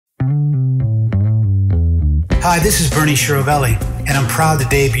Hi, this is Rachel Chiaravalle, and I'm proud to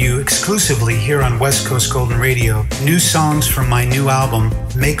debut exclusively here on West Coast Golden Radio new songs from my new album,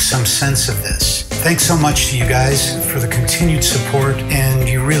 Make Some Sense of This. Thanks so much to you guys for the continued support, and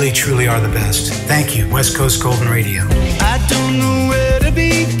you really, truly are the best. Thank you, West Coast Golden Radio. I don't know where to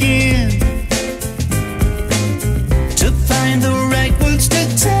begin to find the right words to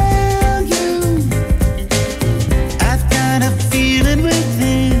tell you. I've got a feeling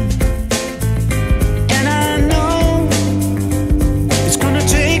within, and I know it's gonna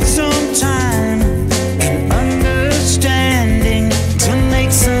take some time and understanding to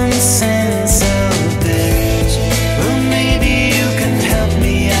make some sense of this. Well, maybe you can help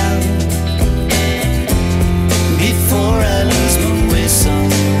me out before I lose my way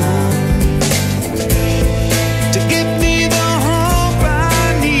somehow, to give me the hope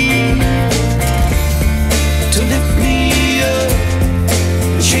I need to lift me up,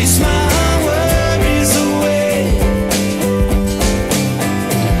 chase my